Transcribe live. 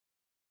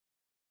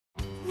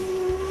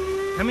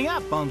Coming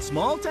up on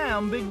Small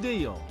Town Big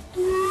Deal.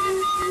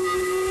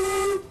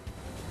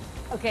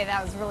 Okay,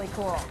 that was really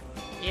cool.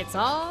 It's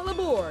all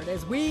aboard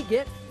as we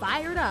get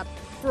fired up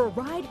for a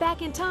ride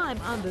back in time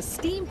on the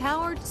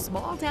steam-powered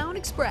Small Town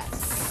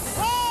Express.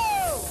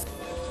 Whoa!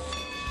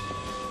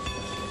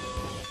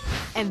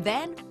 And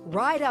then,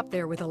 right up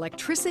there with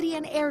electricity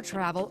and air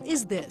travel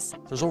is this.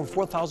 There's over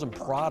 4,000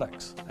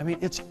 products. I mean,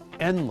 it's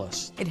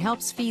endless. It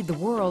helps feed the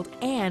world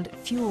and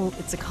fuel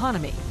its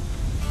economy.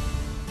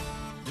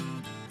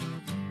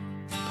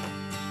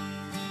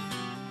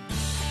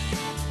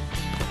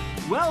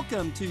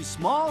 Welcome to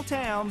Small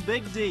Town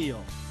Big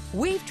Deal.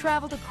 We've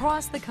traveled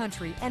across the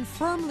country and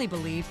firmly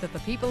believe that the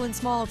people in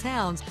small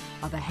towns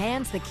are the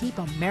hands that keep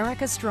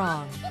America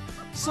strong.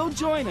 So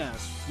join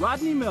us,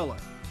 Rodney Miller,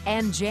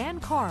 And Jan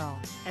Carl,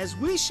 as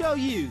we show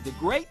you the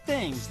great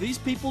things these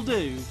people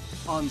do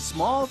on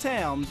Small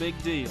Town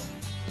Big Deal.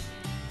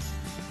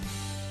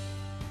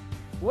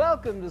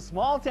 Welcome to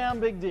Small Town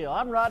Big Deal.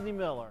 I'm Rodney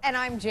Miller. And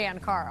I'm Jan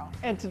Carl.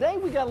 And today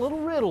we got a little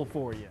riddle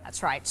for you.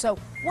 That's right. So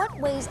what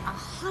weighs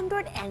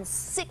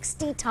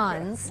 160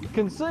 tons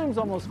Consumes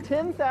almost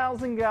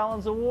 10,000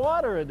 gallons of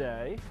water a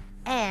day.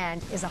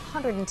 and is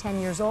 110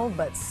 years old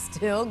but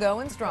still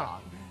going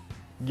strong?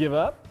 Give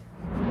up?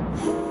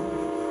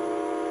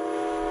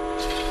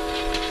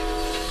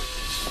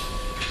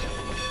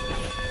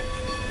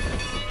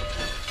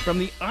 From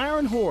the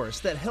iron horse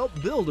that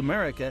helped build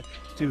America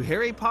to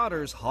Harry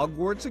Potter's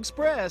Hogwarts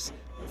Express,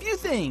 few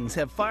things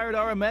have fired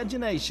our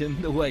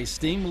imagination the way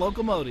steam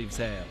locomotives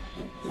have.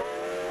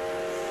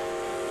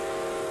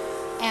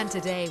 And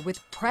today, with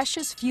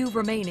precious few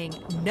remaining,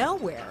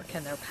 nowhere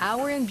can their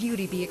power and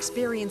beauty be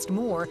experienced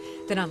more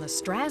than on the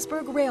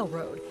Strasburg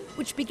Railroad,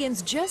 which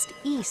begins just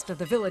east of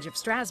the village of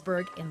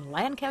Strasburg in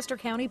Lancaster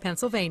County,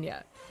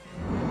 Pennsylvania.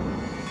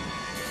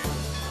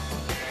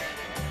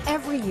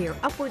 Every year,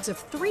 upwards of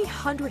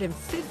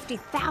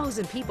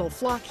 350,000 people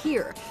flock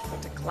here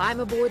to climb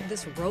aboard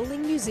this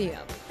rolling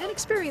museum and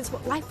experience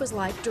what life was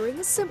like during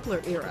a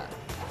simpler era.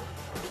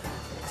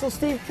 So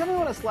Steve, tell me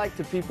what it's like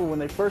to people when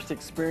they first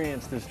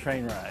experience this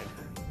train ride.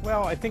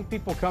 Well, I think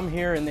people come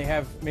here and they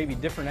have maybe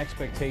different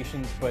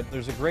expectations, but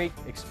there's a great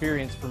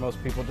experience for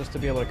most people just to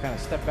be able to kind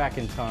of step back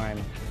in time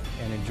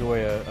and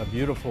enjoy a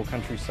beautiful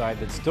countryside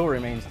that still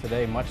remains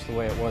today much the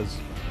way it was,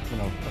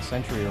 a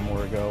century or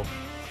more ago.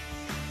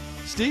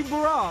 Steve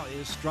Barraw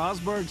is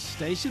Strasburg's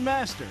station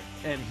master,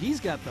 and he's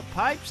got the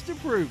pipes to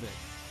prove it.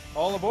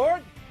 All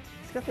aboard?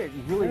 He's got that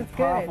really That's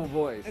powerful good.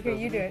 voice. Okay,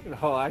 you do it.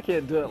 Oh, I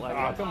can't do it like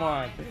that. Oh, come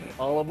on.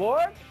 All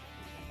aboard?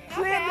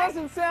 See, Okay. it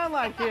doesn't sound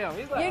like him.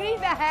 He's like You need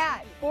the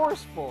hat,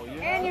 forceful.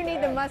 and you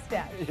need the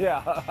mustache.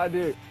 Yeah, I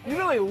do. You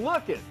really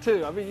look it,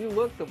 too. I mean, you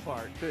look the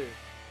part, too.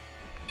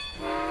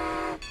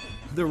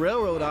 The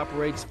railroad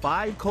operates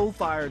 5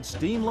 coal-fired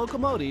steam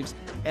locomotives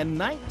and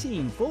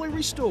 19 fully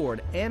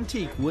restored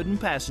antique wooden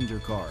passenger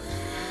cars.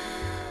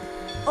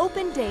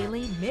 Open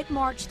daily,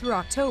 mid-March through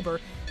October,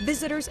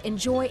 visitors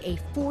enjoy a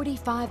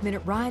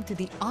 45-minute ride through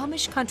the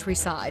Amish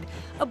countryside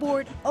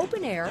aboard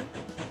open-air,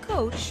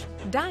 coach,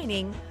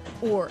 dining,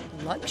 or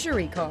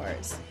luxury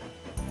cars.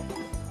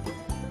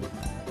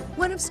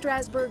 One of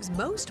Strasburg's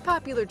most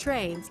popular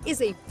trains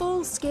is a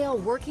full-scale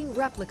working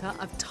replica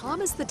of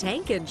Thomas the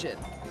Tank Engine.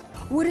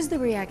 What is the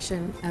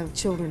reaction of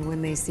children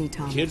when they see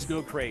Thomas? Kids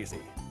go crazy.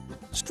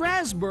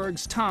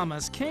 Strasburg's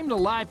Thomas came to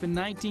life in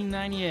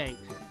 1998,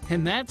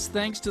 and that's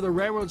thanks to the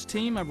railroad's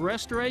team of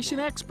restoration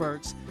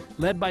experts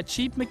led by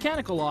Chief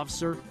Mechanical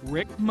Officer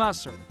Rick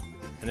Musser.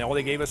 And all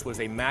they gave us was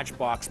a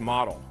matchbox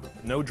model.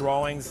 No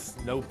drawings,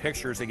 no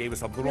pictures. They gave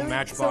us a little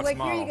matchbox So like,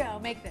 model. here you go,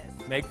 make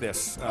this. Make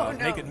this. Oh,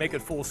 no. Make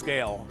it full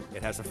scale.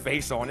 It has a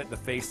face on it. The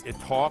face, it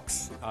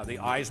talks. The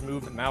eyes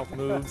move. The mouth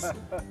moves.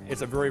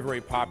 It's a very,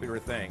 very popular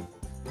thing.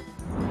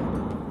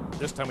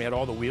 This time we had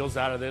all the wheels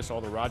out of this.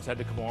 All the rods had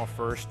to come off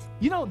first.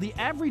 You know, the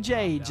average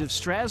age of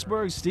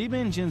Strasburg's steam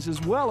engines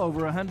is well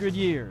over 100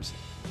 years.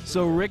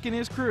 So Rick and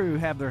his crew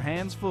have their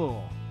hands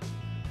full.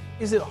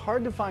 Is it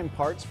hard to find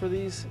parts for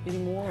these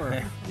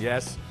anymore?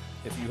 Yes.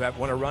 If you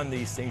want to run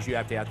these things, you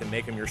have to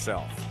make them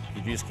yourself.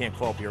 You just can't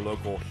call up your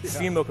local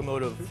steam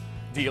locomotive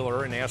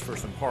dealer and ask for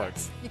some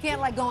parts. You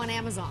can't go on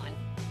Amazon.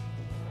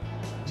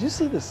 Did you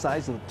see the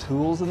size of the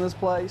tools in this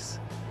place?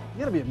 You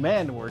gotta be a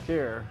man to work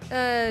here.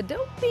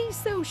 Don't be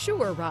so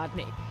sure,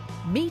 Rodney.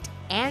 Meet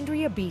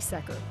Andrea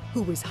Biesecker,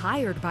 who was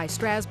hired by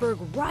Strasburg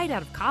right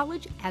out of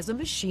college as a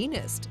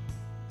machinist.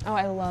 Oh,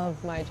 I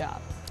love my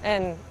job.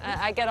 And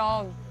I get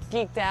all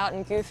geeked out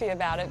and goofy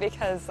about it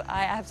because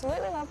I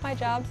absolutely love my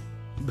job.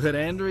 But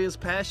Andrea's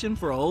passion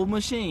for old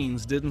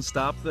machines didn't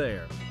stop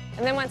there.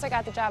 And then once I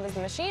got the job as a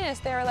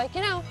machinist, they were like,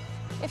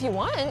 if you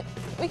want,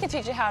 we can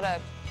teach you how to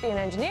be an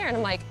engineer. And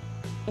I'm like,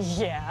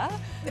 yeah?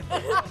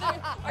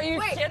 Are you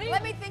Wait, kidding?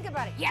 let me think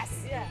about it.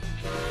 Yes. Yeah.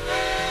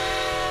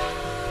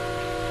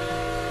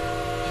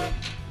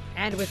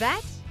 And with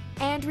that,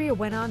 Andrea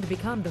went on to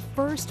become the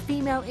first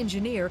female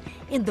engineer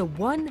in the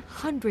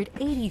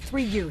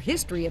 183-year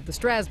history of the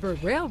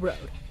Strasburg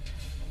Railroad.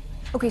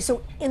 Okay,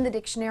 so in the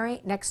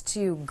dictionary, next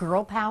to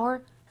girl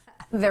power,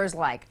 there's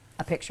a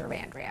picture of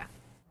Andrea.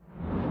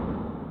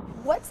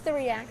 What's the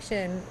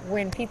reaction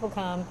when people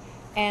come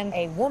and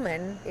a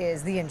woman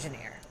is the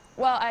engineer?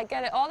 Well, I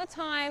get it all the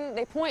time.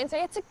 They point and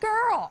say, it's a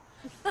girl.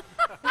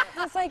 I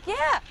was like,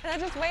 yeah, and I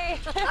just wait.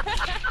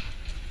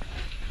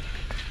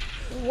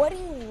 What do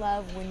you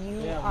love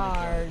when you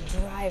are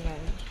driving?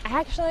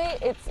 Actually,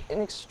 it's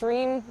an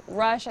extreme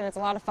rush and it's a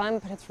lot of fun,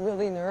 but it's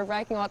really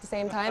nerve-wracking all at the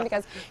same time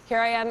because here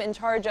I am in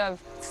charge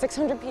of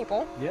 600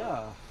 people.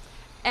 Yeah.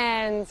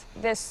 And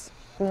this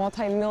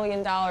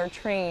multi-million-dollar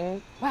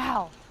train.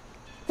 Wow,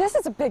 this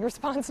is a big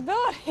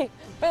responsibility.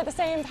 But at the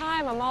same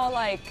time, I'm all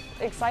like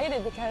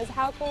excited because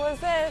how cool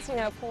is this? You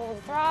know, pull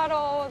the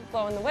throttle,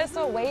 blowing the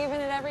whistle, waving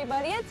at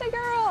everybody. It's a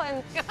girl.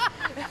 And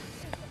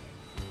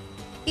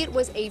It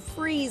was a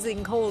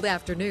freezing cold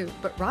afternoon,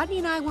 but Rodney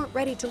and I weren't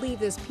ready to leave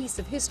this piece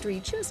of history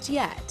just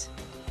yet.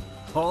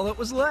 All that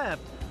was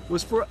left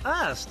was for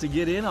us to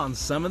get in on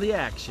some of the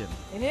action.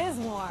 It is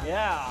warm.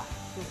 Yeah,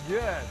 it's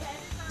good.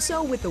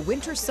 So with the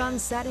winter sun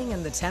setting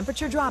and the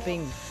temperature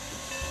dropping,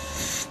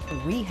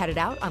 we headed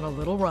out on a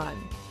little run.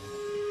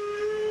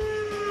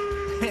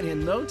 And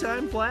in no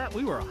time flat,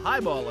 we were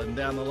highballing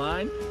down the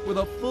line with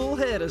a full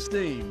head of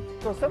steam.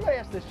 So somebody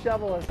has to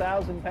shovel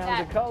 1,000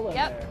 pounds of coal in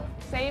there.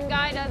 Same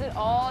guy does it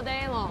all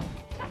day long.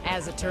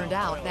 As it turned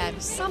out, that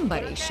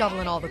somebody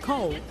shoveling all the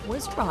coal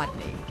was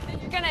Rodney.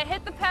 You're gonna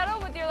hit the pedal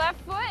with your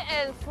left foot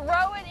and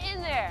throw it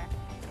in there.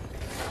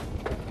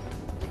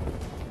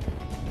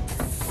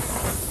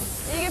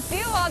 You can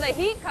feel all the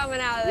heat coming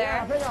out of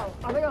there. I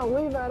think I'll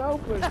leave that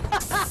open.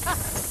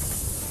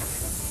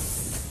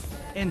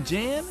 And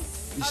Jan,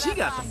 she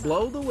got to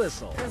blow the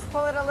whistle. Just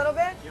pull it a little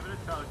bit. Give it a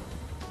tug.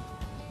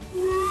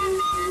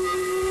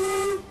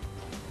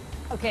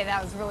 Okay,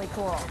 that was really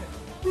cool.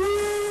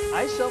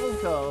 I shovel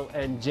coal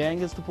and Jan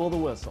gets to pull the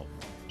whistle.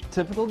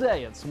 Typical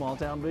day at Small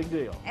Town Big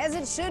Deal. As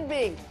it should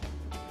be.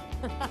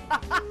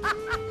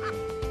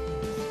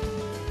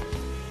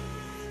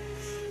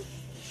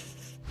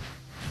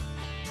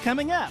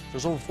 Coming up,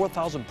 There's over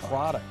 4,000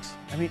 products.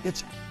 I mean,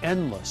 it's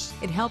endless.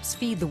 It helps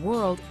feed the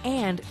world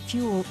and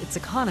fuel its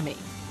economy.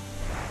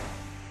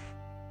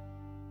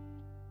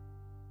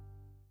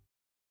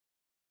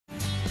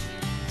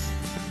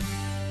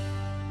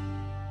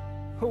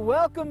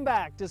 Welcome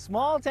back to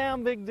Small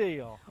Town Big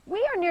Deal. We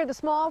are near the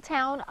small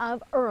town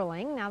of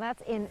Erling. Now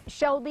that's in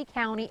Shelby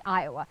County,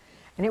 Iowa.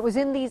 And it was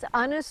in these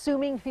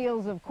unassuming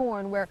fields of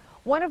corn where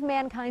one of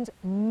mankind's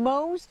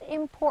most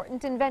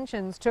important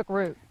inventions took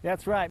root.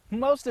 That's right.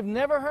 Most have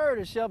never heard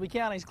of Shelby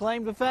County's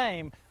claim to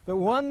fame, but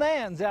one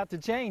man's out to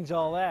change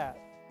all that.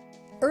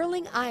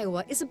 Erling,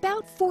 Iowa is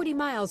about 40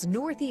 miles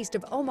northeast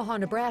of Omaha,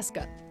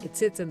 Nebraska. It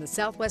sits in the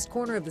southwest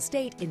corner of the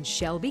state in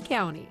Shelby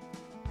County.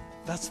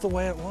 That's the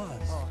way it was.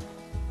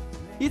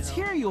 it's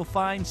here you'll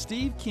find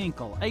Steve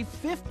Kinkle, a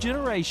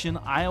fifth-generation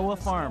Iowa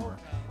farmer.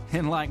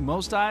 And like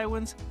most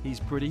Iowans, he's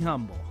pretty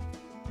humble.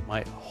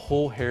 My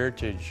whole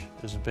heritage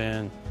has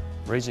been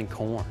raising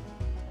corn.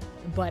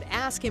 But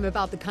ask him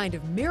about the kind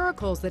of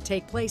miracles that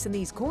take place in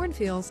these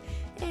cornfields,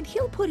 and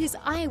he'll put his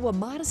Iowa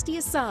modesty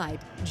aside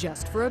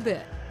just for a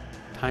bit.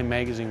 Time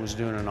magazine was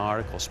doing an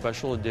article,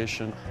 special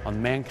edition,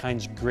 on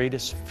mankind's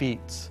greatest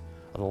feats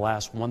of the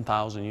last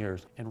 1,000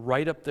 years. And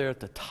right up there at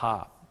the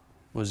top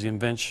was the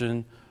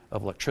invention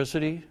of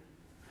electricity,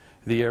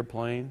 the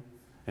airplane,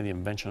 and the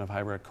invention of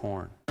hybrid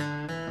corn.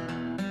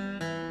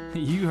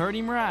 You heard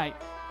him right.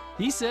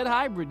 He said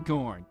hybrid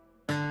corn.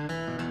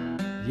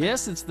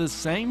 Yes, it's the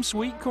same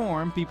sweet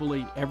corn people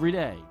eat every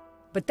day.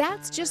 But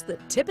that's just the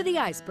tip of the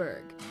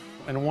iceberg.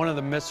 And one of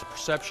the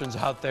misperceptions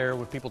out there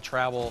when people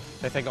travel,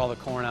 they think all the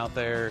corn out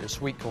there is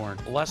sweet corn.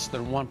 Less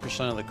than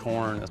 1% of the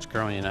corn that's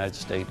grown in the United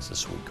States is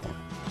sweet corn.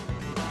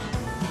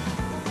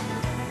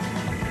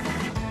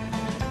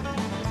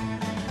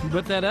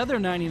 But that other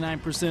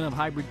 99% of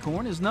hybrid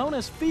corn is known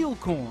as field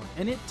corn,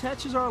 and it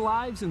touches our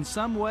lives in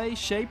some way,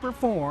 shape, or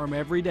form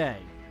every day.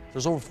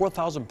 There's over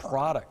 4,000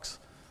 products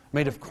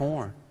made of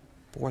corn.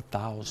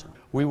 4,000.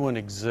 We wouldn't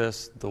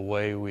exist the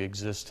way we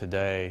exist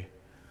today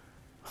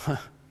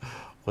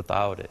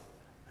without it.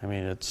 I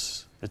mean,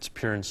 it's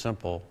pure and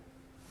simple.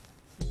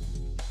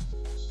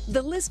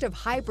 The list of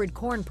hybrid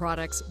corn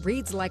products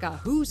reads like a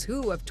who's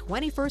who of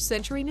 21st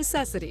century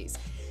necessities.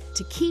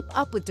 To keep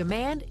up with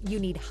demand, you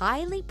need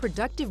highly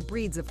productive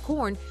breeds of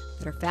corn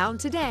that are found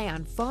today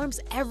on farms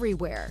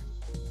everywhere.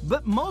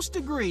 But most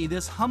agree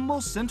this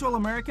humble Central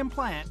American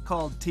plant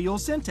called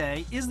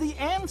teosinte is the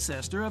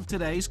ancestor of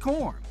today's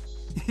corn.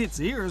 Its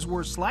ears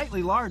were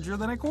slightly larger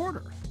than a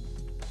quarter.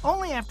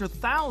 Only after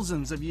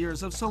thousands of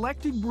years of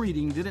selective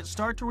breeding did it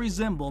start to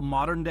resemble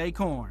modern-day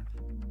corn.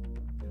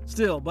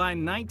 Still, by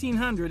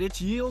 1900, its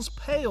yields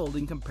paled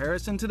in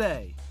comparison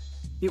today.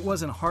 It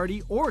wasn't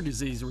hardy or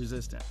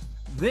disease-resistant.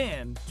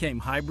 Then came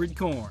hybrid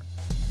corn.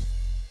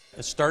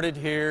 It started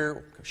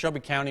here. Shelby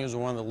County was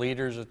one of the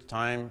leaders at the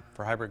time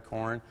for hybrid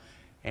corn,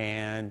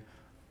 and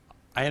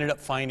I ended up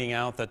finding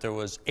out that there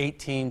was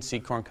 18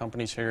 seed corn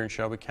companies here in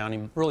Shelby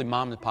County, really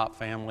mom and pop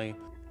family.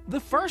 The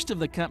first of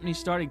the companies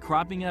started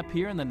cropping up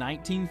here in the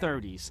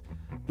 1930s.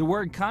 The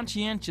word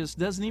conscientious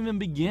doesn't even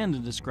begin to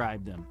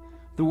describe them.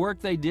 The work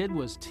they did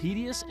was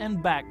tedious and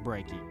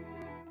backbreaking.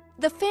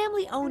 The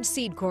family-owned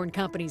seed corn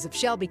companies of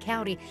Shelby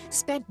County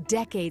spent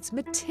decades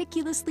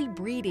meticulously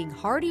breeding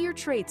hardier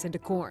traits into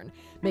corn,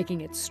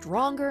 making it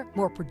stronger,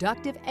 more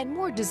productive, and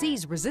more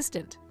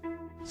disease-resistant.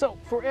 So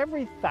for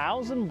every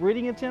 1,000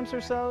 breeding attempts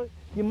or so,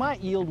 you might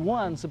yield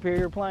one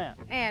superior plant.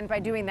 And by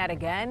doing that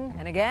again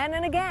and again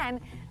and again,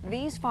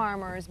 these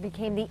farmers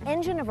became the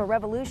engine of a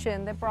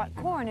revolution that brought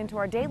corn into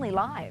our daily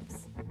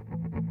lives.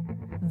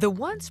 The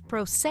once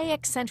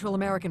prosaic Central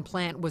American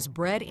plant was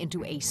bred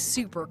into a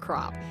super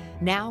crop.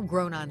 Now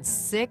grown on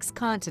 6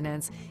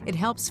 continents, it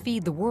helps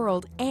feed the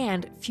world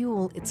and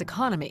fuel its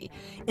economy.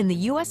 In the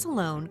U.S.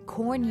 alone,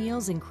 corn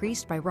yields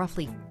increased by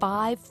roughly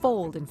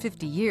 5-fold in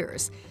 50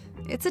 years.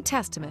 It's a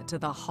testament to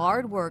the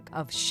hard work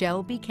of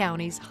Shelby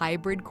County's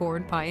hybrid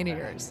corn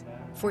pioneers.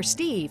 For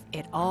Steve,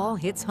 it all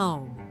hits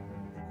home.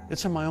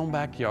 It's in my own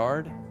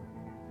backyard,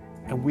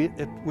 and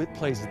it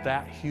plays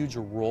that huge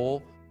a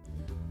role.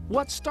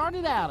 What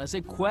started out as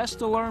a quest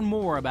to learn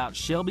more about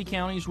Shelby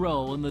County's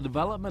role in the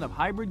development of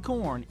hybrid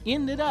corn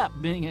ended up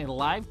being a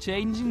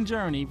life-changing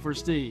journey for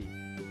Steve.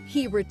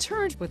 He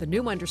returned with a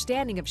new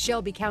understanding of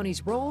Shelby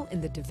County's role in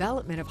the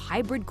development of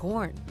hybrid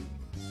corn.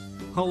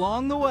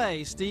 Along the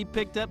way, Steve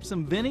picked up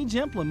some vintage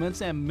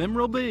implements and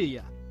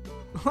memorabilia,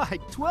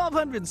 like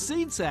 1,200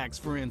 seed sacks,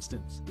 for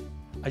instance.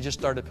 I just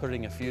started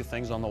putting a few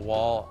things on the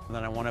wall, and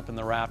then I went up in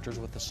the rafters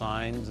with the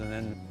signs and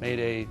then made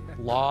a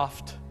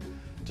loft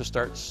to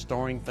start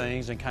storing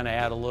things and kind of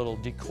add a little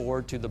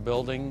decor to the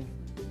building.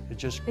 It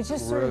just grew.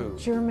 Sort of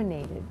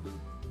germinated.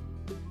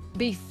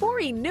 Before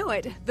he knew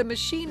it, the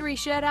machinery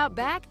shed out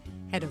back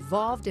had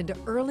evolved into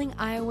Erling,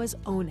 Iowa's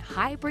own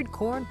Hybrid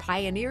Corn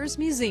Pioneers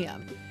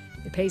Museum.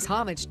 It pays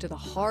homage to the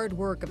hard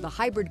work of the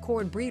hybrid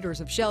corn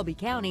breeders of Shelby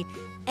County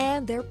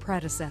and their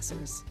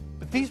predecessors.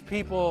 But these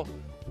people,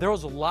 there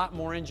was a lot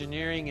more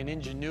engineering and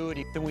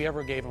ingenuity than we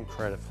ever gave them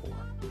credit for.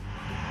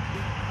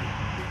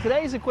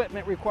 Today's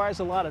equipment requires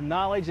a lot of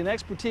knowledge and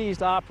expertise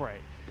to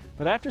operate.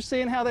 But after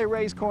seeing how they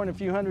raised corn a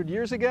few hundred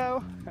years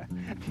ago,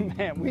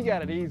 man, we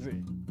got it easy.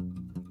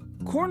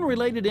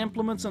 Corn-related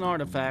implements and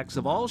artifacts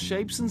of all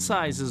shapes and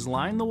sizes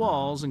line the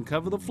walls and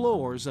cover the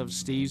floors of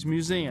Steve's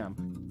museum.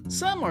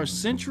 Some are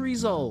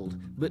centuries old,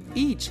 but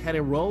each had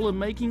a role in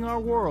making our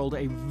world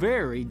a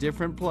very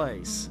different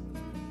place.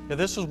 Yeah,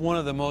 this is one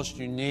of the most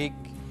unique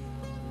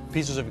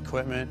pieces of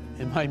equipment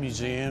in my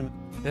museum.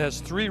 It has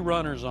 3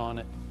 runners on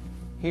it.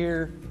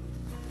 Here,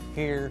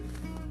 here,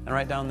 and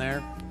right down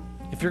there.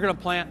 If you're going to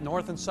plant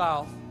north and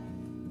south,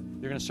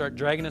 you're going to start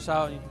dragging this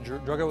out. You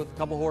drug it with a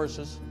couple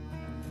horses.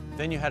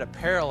 Then you had to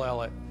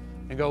parallel it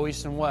and go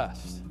east and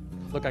west.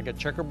 Look like a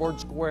checkerboard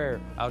square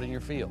out in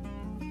your field.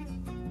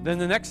 Then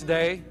the next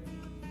day,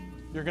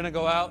 you're going to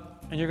go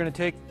out and you're going to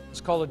take, it's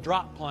called a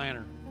drop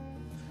planter.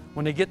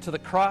 When they get to the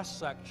cross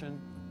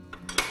section,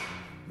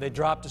 they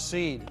drop the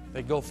seed.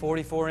 They go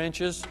 44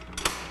 inches,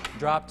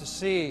 drop the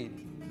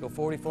seed. Go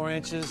 44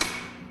 inches,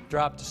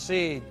 drop the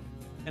seed.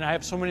 And I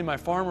have so many of my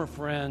farmer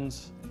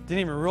friends didn't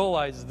even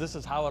realize this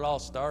is how it all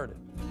started.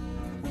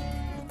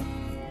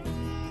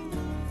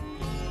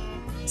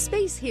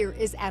 Space here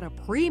is at a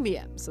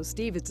premium, so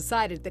Steve has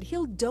decided that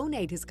he'll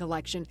donate his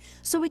collection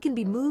so it can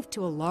be moved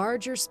to a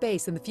larger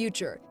space in the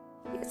future.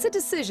 It's a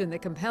decision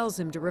that compels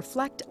him to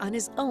reflect on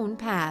his own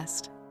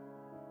past.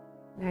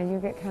 Now you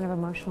get kind of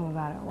emotional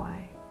about it.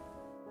 Why?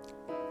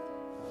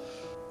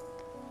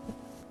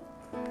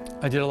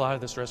 I did a lot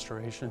of this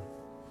restoration.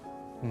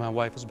 My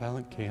wife was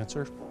battling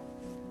cancer,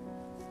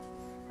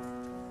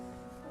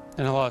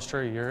 and I lost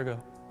her a year ago.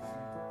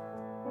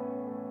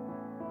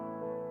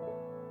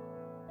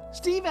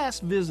 Steve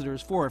asked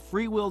visitors for a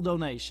free will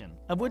donation,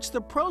 of which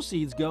the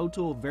proceeds go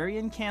to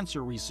ovarian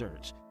cancer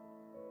research.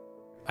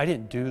 I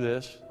didn't do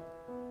this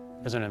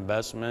as an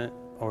investment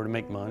or to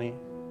make money.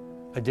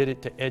 I did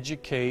it to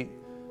educate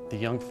the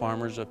young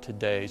farmers of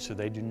today so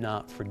they do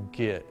not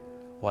forget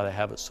why they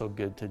have it so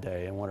good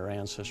today and what our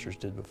ancestors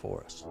did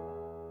before us.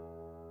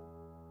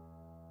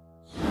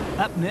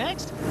 Up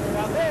next,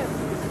 Now this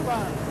is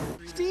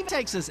fun. Steve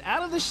takes us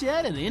out of the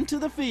shed and into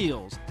the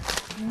fields,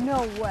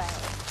 No way.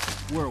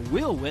 where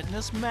we'll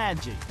witness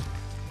magic.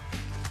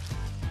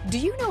 Do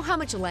you know how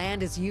much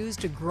land is used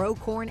to grow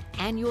corn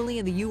annually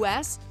in the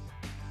U.S.?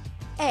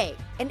 A,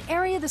 an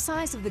area the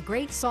size of the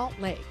Great Salt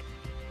Lake.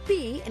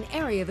 B, an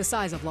area the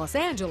size of Los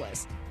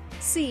Angeles.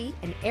 C,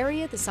 an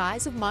area the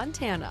size of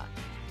Montana.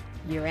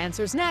 Your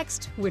answer's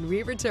next when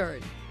we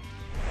return.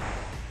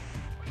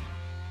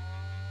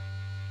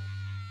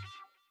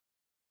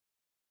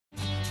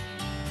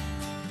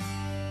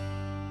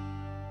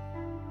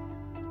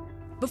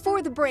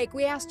 Before the break,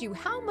 we asked you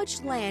how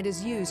much land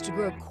is used to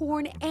grow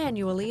corn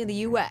annually in the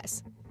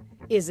U.S.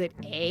 Is it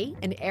A,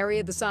 an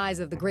area the size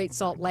of the Great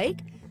Salt Lake,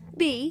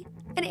 B,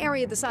 an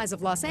area the size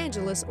of Los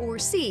Angeles, or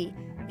C,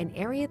 an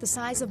area the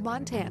size of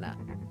Montana?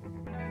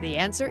 The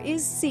answer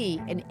is C,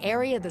 an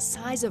area the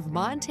size of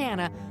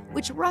Montana,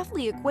 which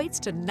roughly equates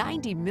to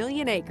 90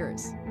 million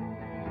acres.